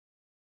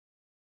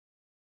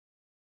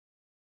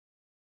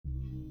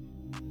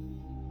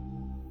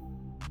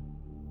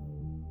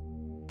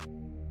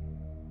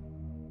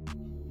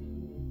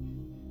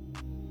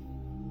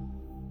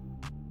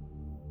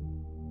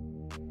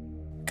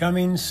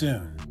Coming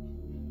soon.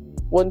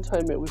 One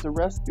time it was a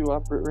rescue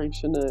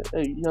operation.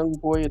 A young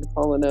boy had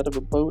fallen out of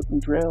a boat and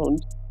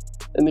drowned,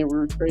 and they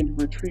were trying to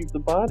retrieve the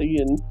body,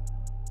 and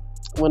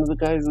one of the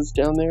guys was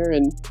down there,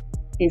 and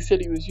he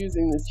said he was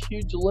using this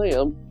huge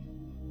lamp.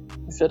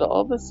 He said, all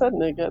of a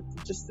sudden I got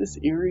just this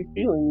eerie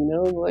feeling,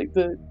 like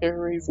the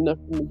hair raising up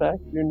in the back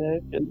of your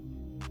neck. And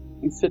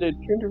he said, I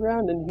turned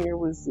around and here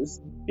was this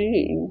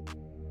being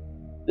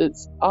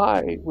that's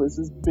eye was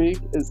as big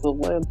as the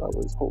lamp I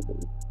was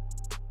holding.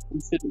 He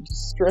said it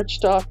just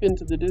stretched off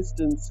into the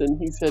distance, and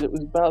he said it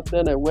was about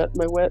then I wet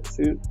my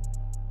wetsuit.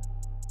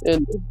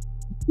 And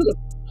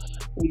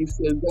he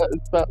said that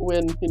was about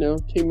when,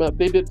 came up.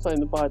 They did find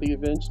the body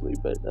eventually,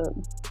 but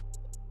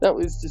that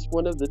was just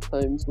one of the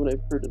times when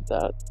I've heard of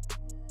that.